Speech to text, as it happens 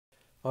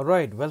All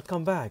right,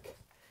 welcome back.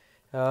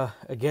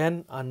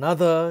 Again,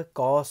 another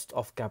cost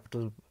of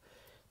capital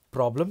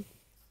problem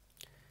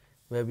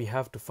where we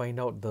have to find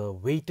out the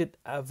weighted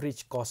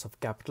average cost of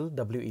capital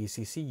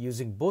WACC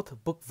using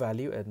both book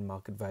value and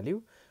market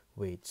value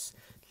weights.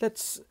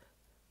 Let's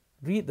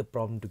read the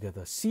problem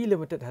together. C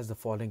Limited has the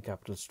following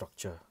capital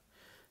structure.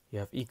 You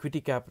have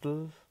equity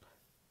capital,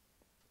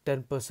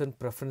 10%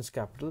 preference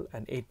capital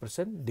and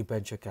 8%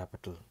 debenture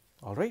capital.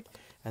 All right,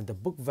 and the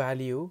book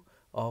value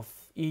of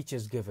each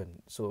is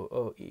given.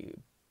 So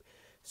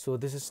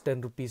this is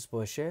 10 rupees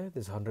per share,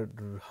 this is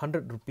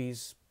 100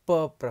 rupees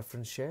per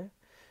preference share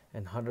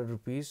and 100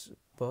 rupees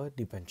per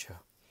debenture.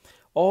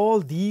 All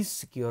these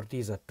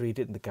securities are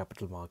traded in the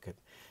capital market.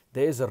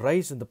 There is a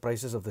rise in the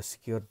prices of the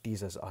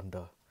securities as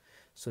under.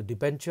 So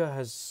debenture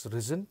has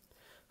risen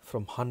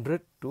from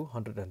 100 to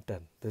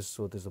 110.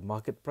 So there's a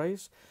market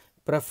price.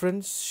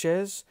 Preference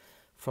shares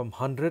from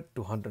 100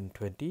 to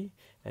 120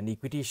 and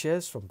equity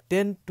shares from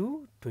 10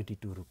 to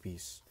 22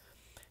 rupees.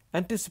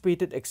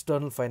 Anticipated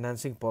external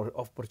financing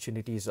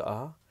opportunities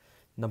are: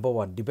 number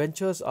one,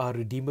 debentures are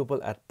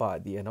redeemable at par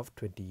at the end of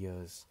 20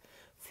 years.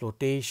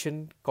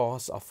 Flotation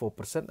costs are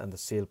 4% and the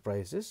sale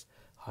price is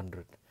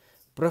 100.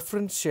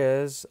 Preference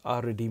shares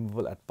are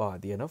redeemable at par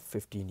at the end of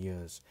 15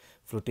 years.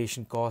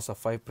 Flotation costs are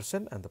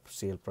 5% and the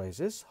sale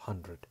price is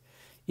 100.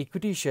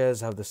 Equity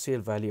shares have the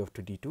sale value of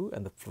 22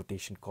 and the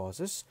flotation cost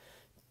is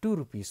 2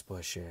 rupees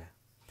per share.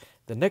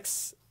 The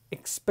next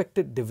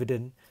expected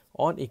dividend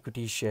on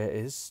equity share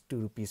is 2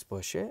 rupees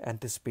per share.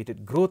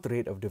 Anticipated growth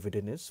rate of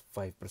dividend is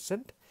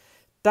 5%.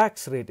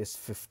 Tax rate is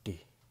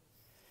 50.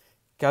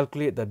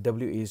 Calculate the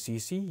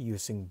WACC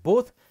using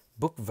both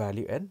book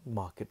value and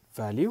market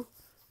value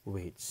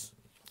weights.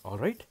 All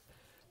right.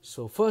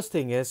 So first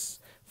thing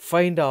first,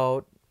 find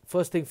out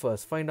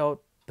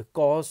the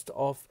cost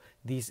of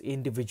these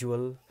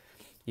individual,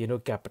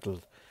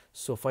 capital.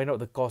 So find out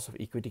the cost of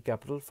equity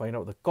capital, find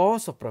out the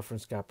cost of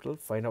preference capital,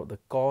 find out the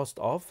cost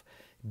of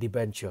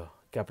debenture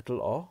capital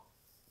or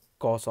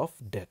cost of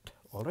debt.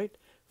 All right.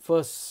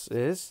 First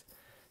is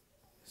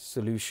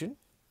solution.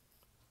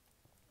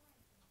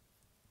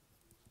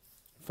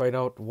 Find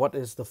out what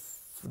is the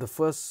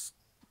first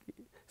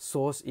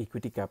source,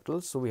 equity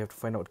capital. So we have to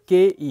find out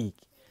KE,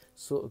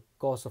 so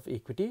cost of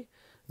equity.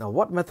 Now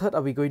what method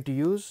are we going to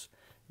use?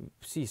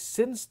 See,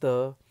 since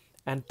the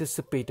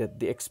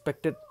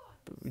expected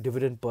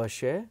dividend per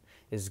share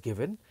is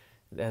given,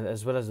 and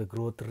as well as the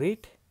growth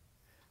rate,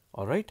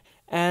 all right,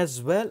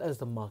 as well as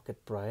the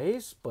market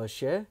price per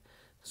share,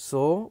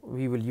 so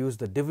we will use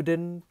the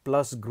dividend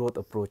plus growth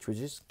approach, which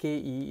is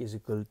KE is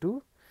equal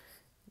to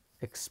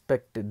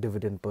expected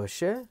dividend per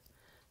share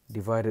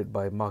divided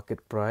by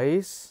market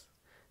price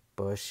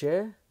per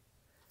share,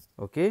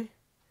 okay,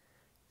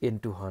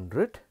 into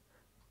 100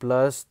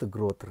 plus the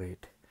growth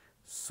rate.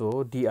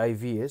 So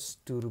DIV is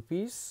 2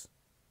 rupees.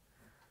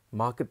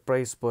 Market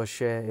price per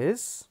share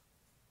is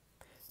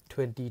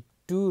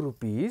 22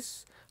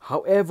 rupees.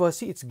 However,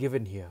 see, it's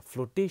given here.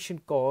 Flotation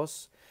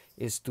cost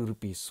is 2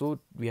 rupees. So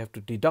we have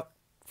to deduct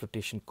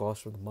flotation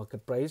cost from the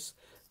market price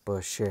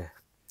per share.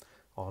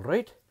 All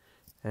right.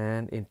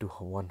 And into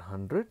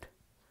 100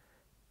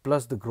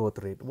 plus the growth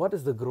rate. What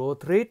is the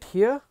growth rate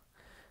here?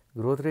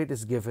 Growth rate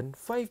is given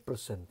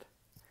 5%.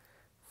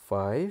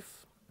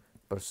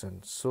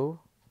 5%. So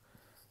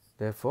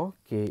therefore,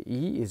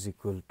 KE is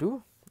equal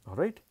to, all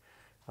right,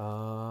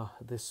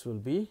 this will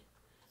be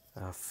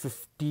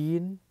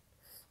 15%.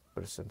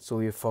 So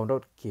we have found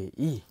out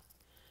KE.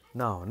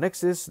 Now,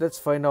 next is, let's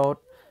find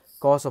out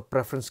cost of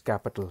preference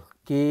capital,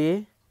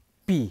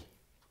 KP.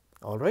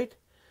 All right.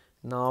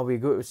 Now we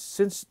go,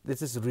 since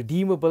this is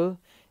redeemable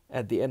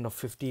at the end of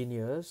 15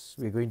 years,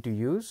 we're going to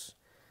use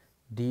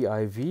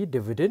DIV,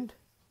 dividend,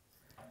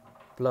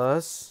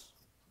 plus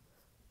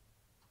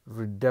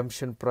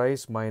redemption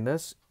price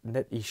minus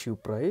net issue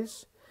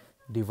price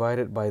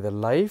divided by the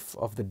life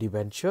of the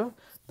debenture,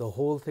 the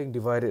whole thing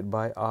divided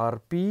by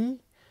RP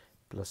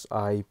plus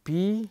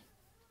IP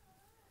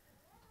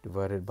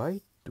divided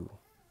by 2.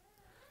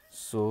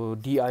 So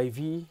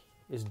DIV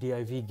is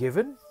DIV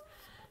given.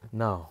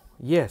 Now,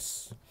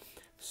 yes,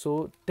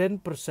 so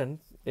 10%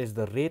 is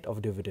the rate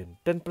of dividend.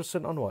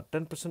 10% on what?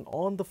 10%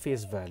 on the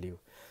face value.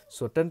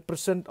 So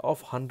 10%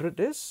 of 100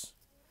 is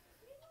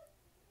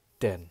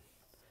 10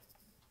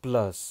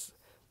 plus,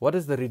 what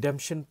is the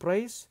redemption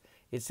price?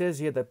 It says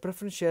here that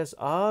preference shares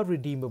are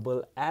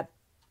redeemable at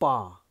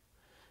par.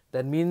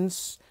 That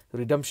means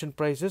redemption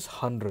price is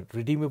 100,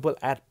 redeemable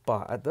at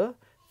par, at the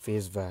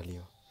face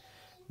value.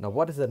 Now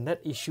what is the net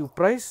issue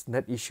price?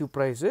 Net issue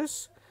price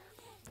is,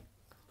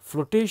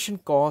 flotation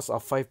costs are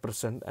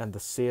 5% and the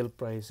sale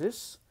price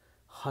is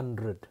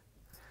 100.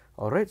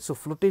 All right, so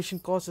flotation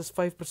cost is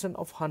 5%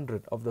 of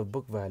 100 of the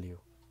book value,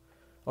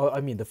 or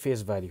I mean the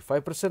face value.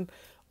 5%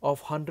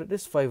 of 100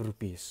 is 5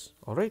 rupees.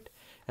 All right,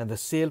 and the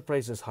sale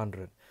price is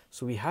 100.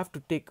 So we have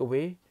to take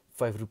away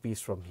 5 rupees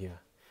from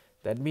here.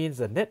 That means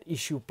the net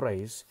issue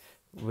price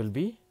will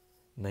be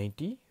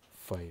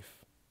 95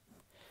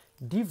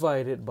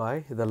 divided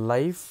by the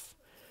life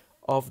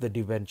of the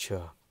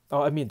debenture,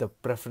 or I mean the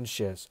preference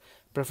shares.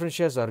 Preference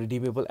shares are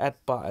redeemable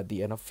at par at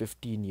the end of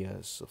 15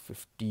 years. So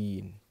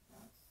 15.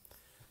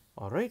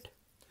 Alright.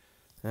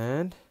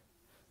 And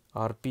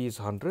RP is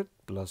 100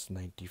 plus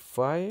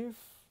 95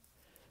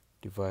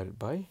 divided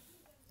by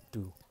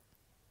 2.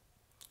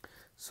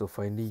 So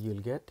finally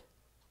you'll get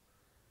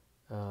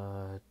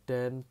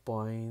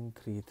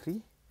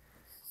 10.33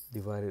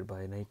 divided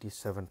by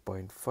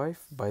 97.5.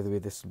 By the way,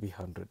 this will be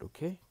 100,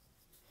 okay?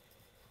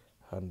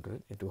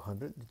 100 into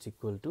 100, it's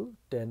equal to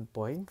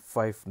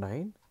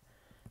 10.59%.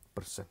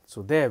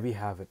 So there we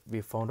have it.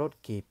 We found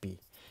out KP.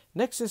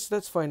 Next is,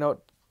 let's find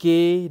out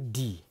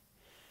KD.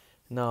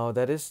 Now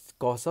that is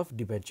cost of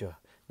debenture.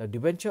 Now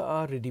debenture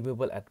are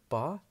redeemable at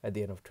par at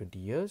the end of 20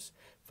 years.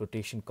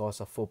 Flotation costs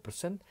are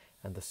 4%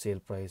 and the sale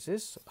price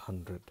is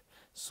 100.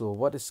 So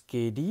what is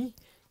KD?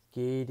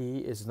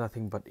 KD is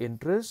nothing but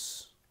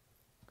interest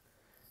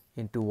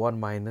into 1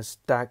 minus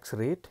tax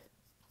rate,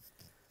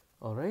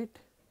 alright,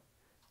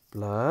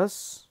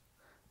 plus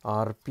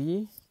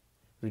RP,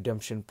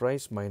 redemption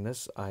price,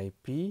 minus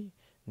IP,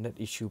 net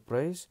issue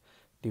price,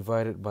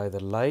 divided by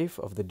the life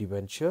of the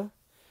debenture,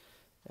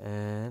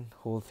 and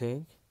whole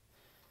thing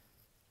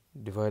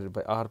divided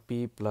by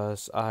RP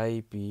plus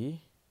IP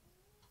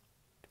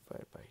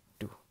divided by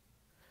 2.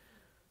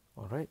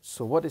 Alright,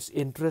 so what is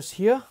interest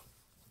here?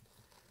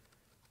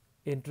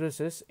 Interest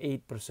is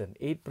 8%,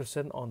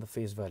 8% on the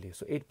face value.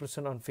 So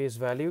 8% on face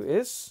value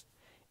is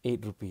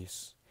 8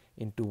 rupees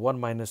into 1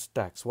 minus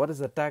tax. What is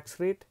the tax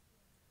rate?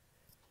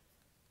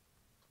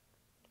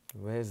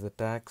 Where is the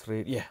tax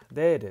rate? Yeah,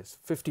 there it is,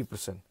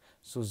 50%.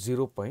 So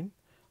 0.5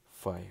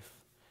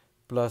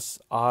 plus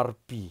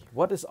RP.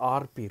 What is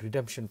RP?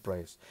 Redemption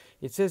price.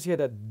 It says here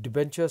that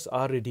debentures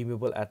are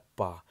redeemable at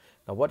par.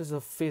 Now what is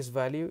the face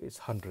value? It's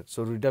 100.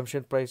 So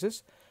redemption price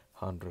is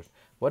 100.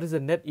 What is the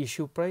net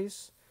issue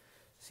price?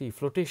 See,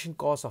 flotation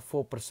costs are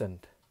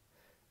 4%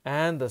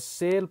 and the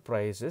sale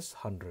price is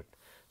 100.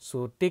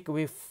 So take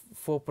away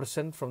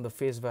 4% from the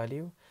face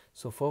value.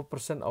 So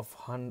 4% of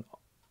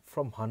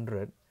from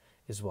 100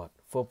 is what?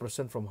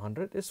 4% from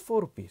 100 is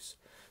 4 rupees.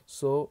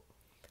 So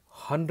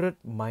 100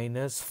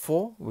 minus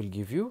 4 will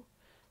give you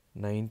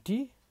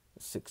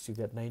 96. You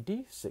get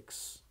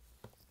 96.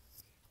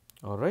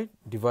 Alright,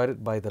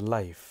 divided by the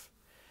life.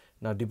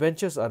 Now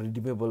debentures are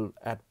redeemable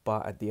at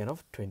par at the end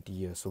of 20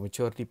 years. So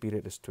maturity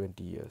period is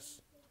 20 years.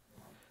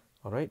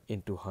 Alright,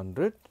 into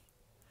 100.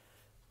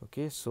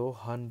 Okay, so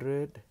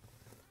 100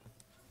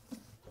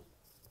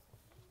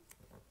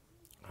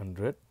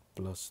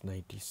 plus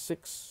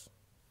 96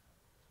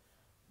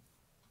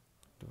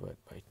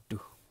 divided by 2.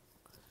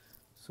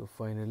 So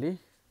finally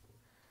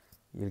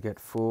you'll get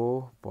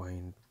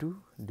 4.2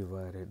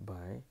 divided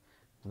by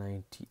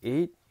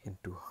 98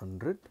 into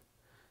 100.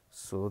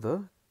 So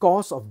the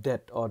cost of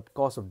debt or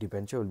cost of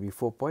debenture will be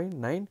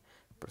 4.9%.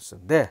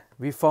 There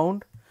we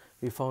found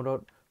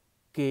out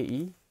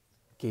KE,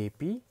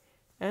 KP,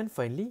 and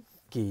finally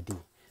KD.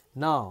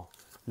 Now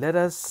let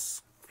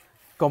us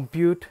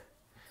compute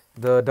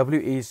the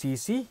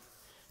WACC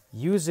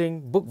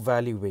using book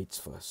value weights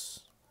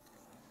first.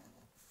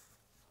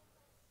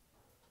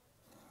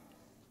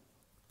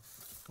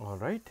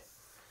 Alright,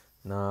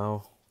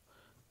 now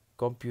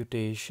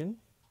computation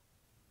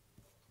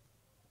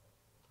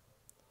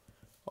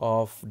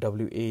of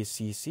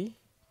WACC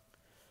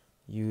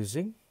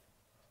using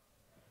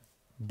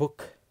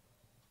book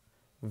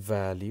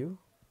value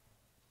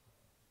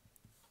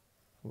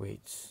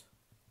weights.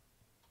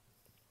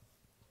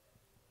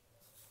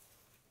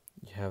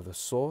 You have the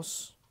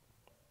source,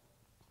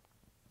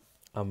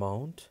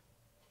 amount,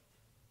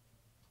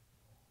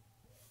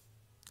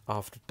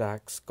 after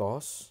tax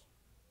costs,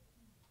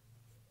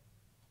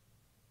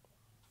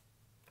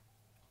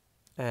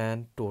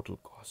 and total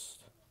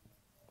cost.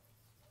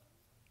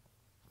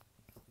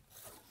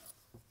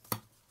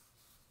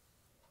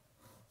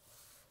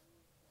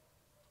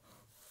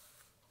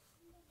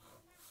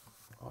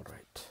 All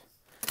right.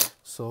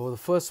 So the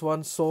first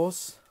one,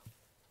 source,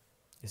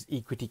 is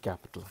equity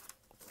capital.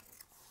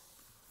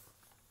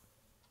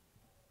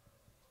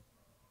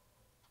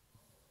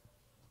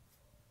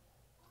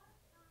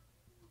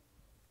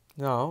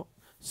 Now,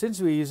 since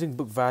we are using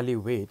book value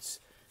weights,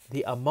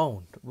 the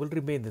amount will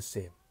remain the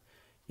same.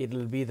 It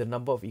will be the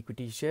number of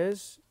equity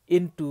shares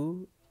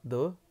into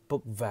the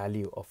book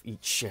value of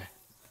each share.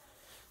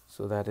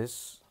 So that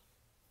is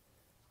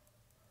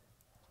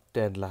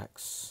 10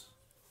 lakhs.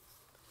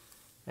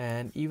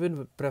 And even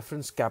with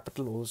preference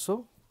capital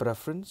also,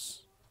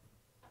 preference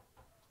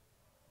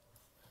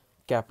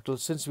capital,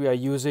 since we are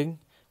using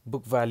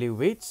book value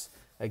weights,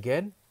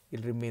 again it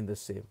will remain the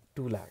same,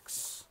 2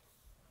 lakhs.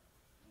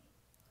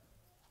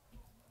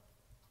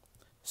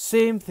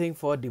 Same thing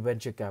for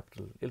debenture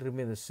capital, it will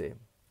remain the same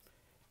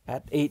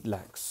at 8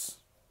 lakhs.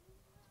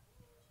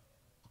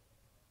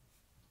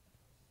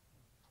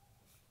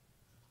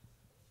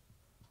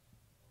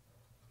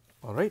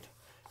 Alright,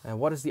 and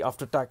what is the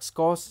after tax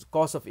cost?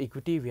 Cost of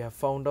equity we have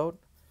found out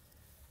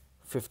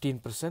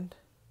 15%.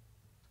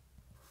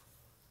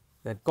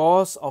 Then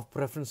cost of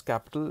preference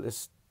capital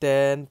is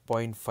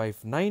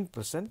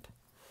 10.59%.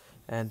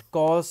 and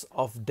cost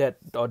of debt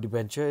or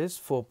debenture is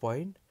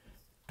 4.29%.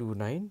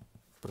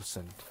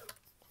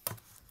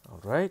 All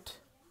right.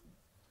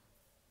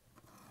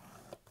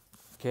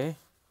 Okay.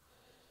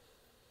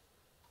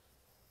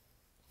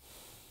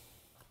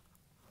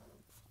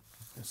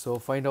 So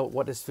find out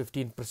what is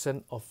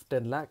 15% of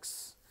 10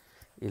 lakhs.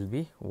 It'll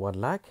be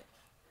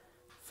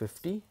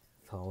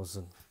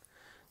 1,50,000.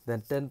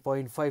 Then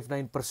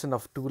 10.59%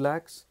 of 2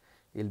 lakhs,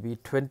 it'll be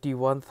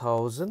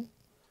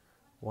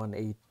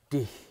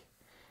 21,180.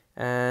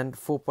 And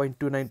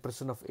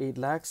 4.29% of 8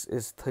 lakhs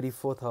is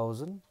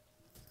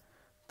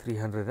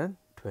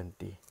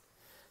 34,320.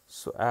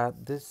 So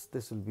add this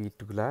will be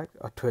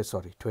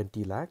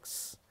 20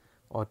 lakhs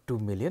or 2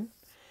 million.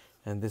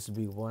 And this will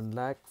be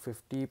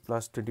 1,50,000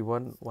 plus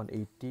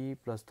 21,180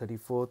 plus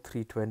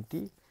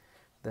 34,320.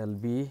 That will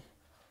be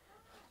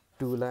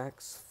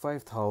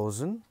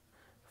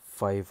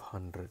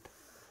 2,05,500.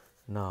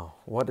 Now,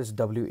 what is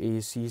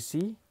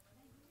WACC?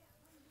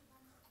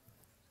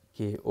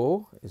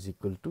 KO is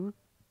equal to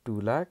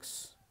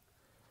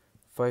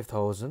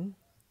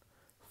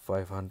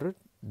 2,05,500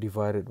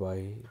 divided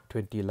by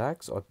 20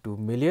 lakhs or 2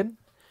 million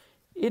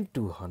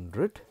into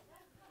 100,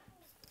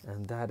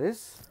 and that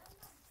is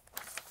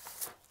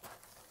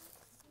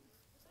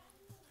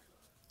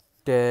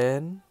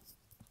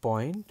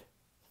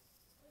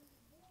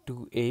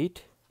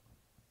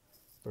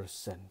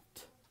 10.28%.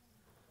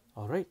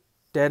 All right,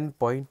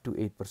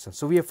 10.28%.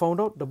 So we have found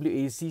out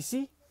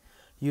WACC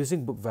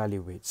using book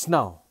value weights.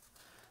 Now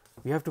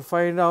we have to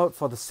find out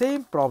for the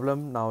same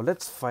problem. Now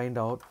let's find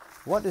out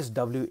what is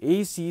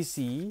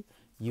WACC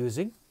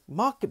using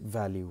market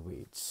value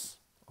weights.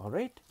 All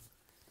right.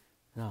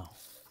 Now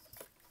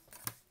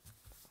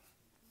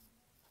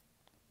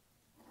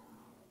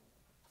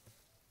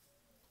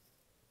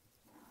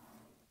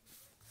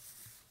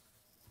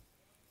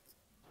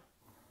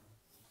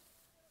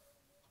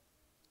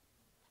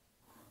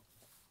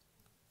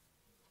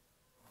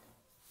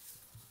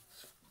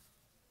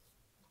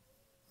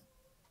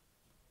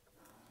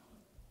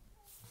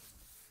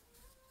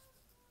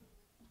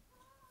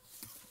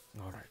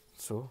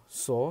so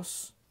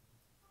source,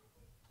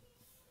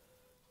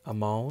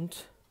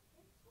 amount,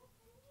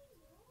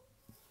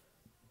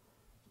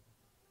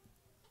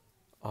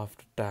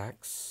 after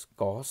tax,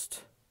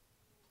 cost,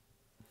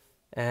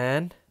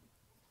 and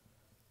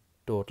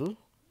total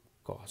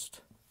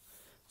cost.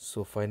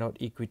 So find out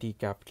equity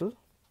capital.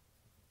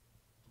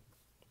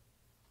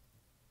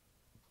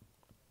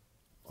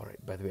 All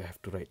right, by the way, I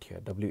have to write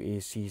here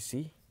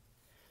WACC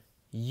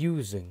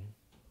using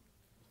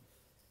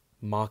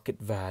market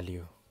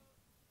value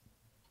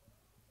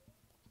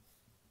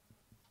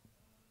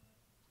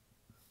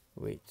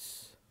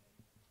weights.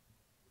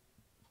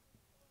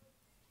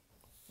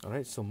 All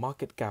right, so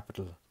market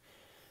capital,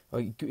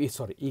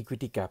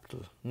 equity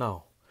capital.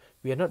 Now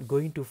we are not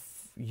going to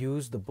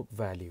use the book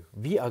value,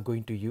 we are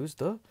going to use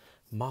the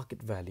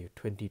market value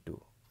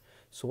 22.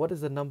 So what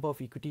is the number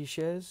of equity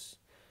shares?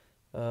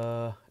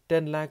 10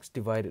 lakhs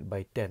divided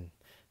by 10,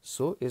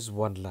 so is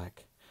 1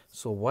 lakh.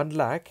 So 1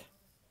 lakh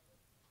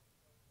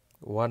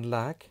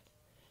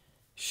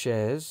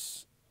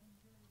shares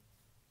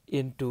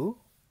into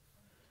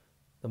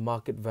the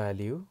market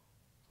value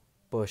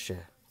per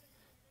share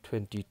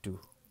 22.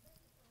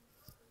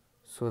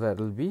 So that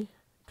will be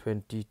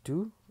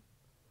 22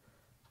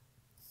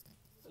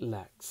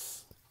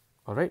 lakhs.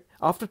 All right.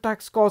 After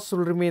tax costs will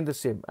remain the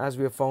same as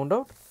we have found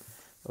out.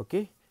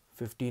 Okay,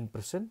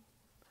 15%.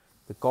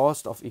 The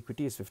cost of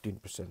equity is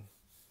 15%.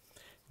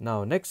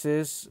 Now next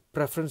is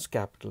preference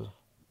capital.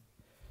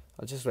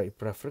 I'll just write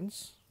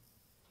preference,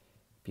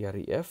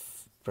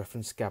 PREF,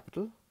 preference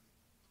capital.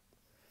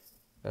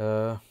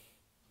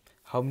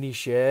 How many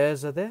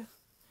shares are there?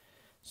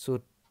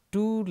 So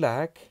 2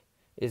 lakh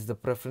is the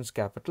preference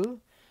capital,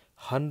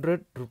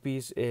 100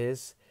 rupees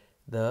is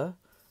the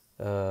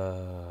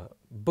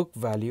book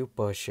value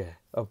per share,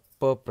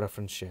 per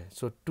preference share.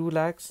 So 2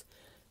 lakhs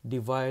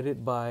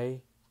divided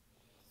by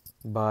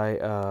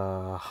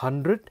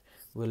 100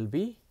 will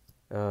be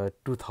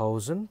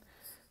 2000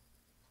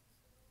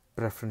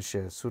 preference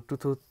shares. So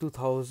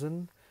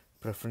 2000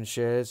 preference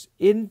shares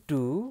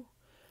into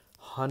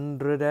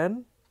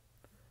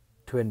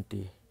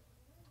 120.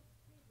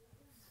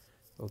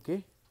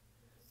 Okay,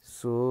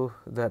 so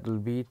that will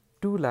be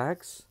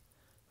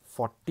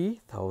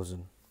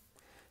 2,40,000.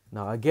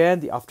 Now again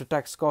the after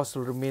tax cost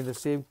will remain the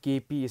same.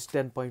 KP is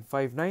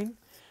 10.59,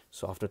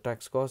 so after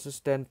tax cost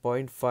is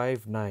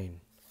 10.59.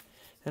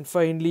 And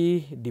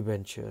finally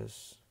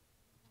debentures.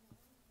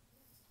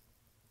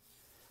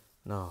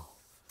 Now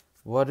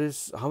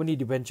how many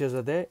debentures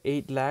are there?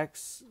 8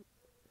 lakhs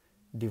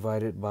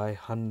divided by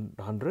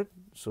 100,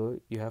 so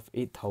you have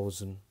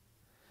 8,000.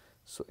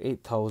 So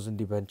 8,000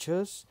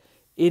 debentures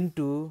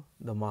into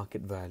the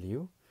market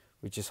value,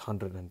 which is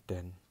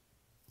 110.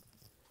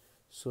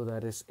 So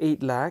that is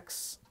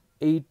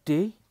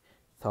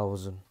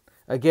 8,80,000.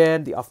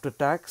 Again the after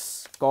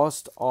tax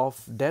cost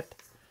of debt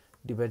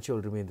debenture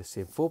will remain the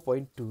same,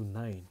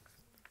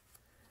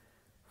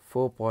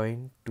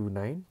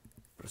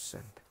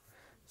 4.29%.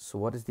 So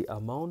what is the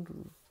amount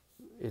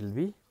it will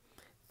be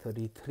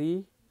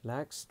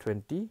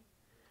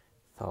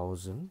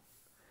 33,20,000,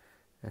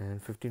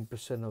 and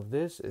 15% of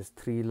this is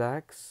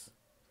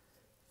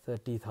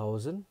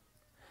 3,30,000.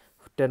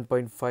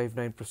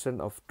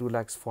 10.59% of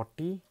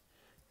 2,40,000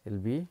 will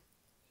be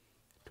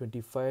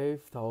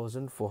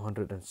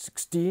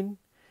 25,416.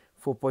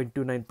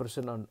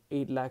 4.29% on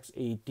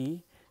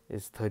 8,80,000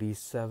 is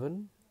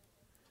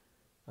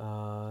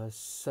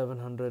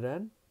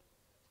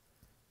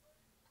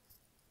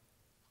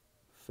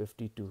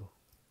 37,752.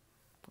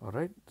 All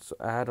right, so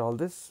add all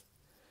this.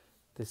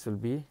 This will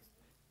be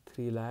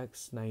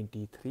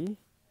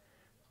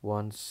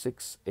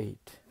 3,93,168.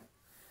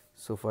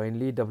 So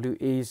finally,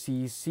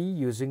 WACC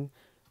using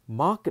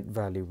market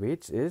value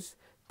weights is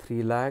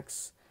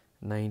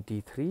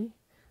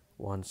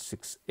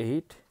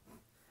 3,93,168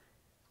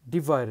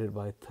 divided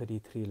by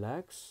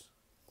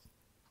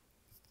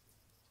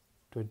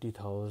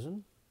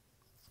 33,20,000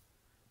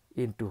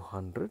 into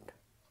 100.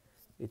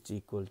 It's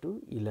equal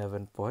to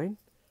 11.84%.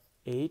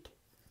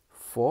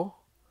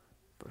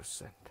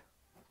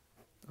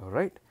 All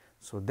right.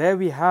 So there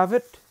we have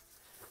it.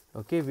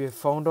 Okay, we have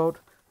found out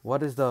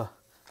what is the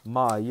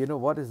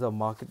what is the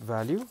market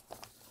value.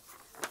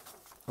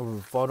 We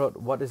found out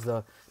what is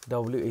the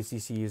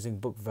WACC using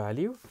book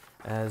value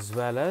as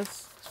well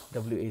as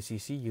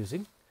WACC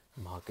using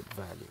market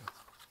value.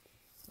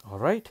 All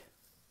right.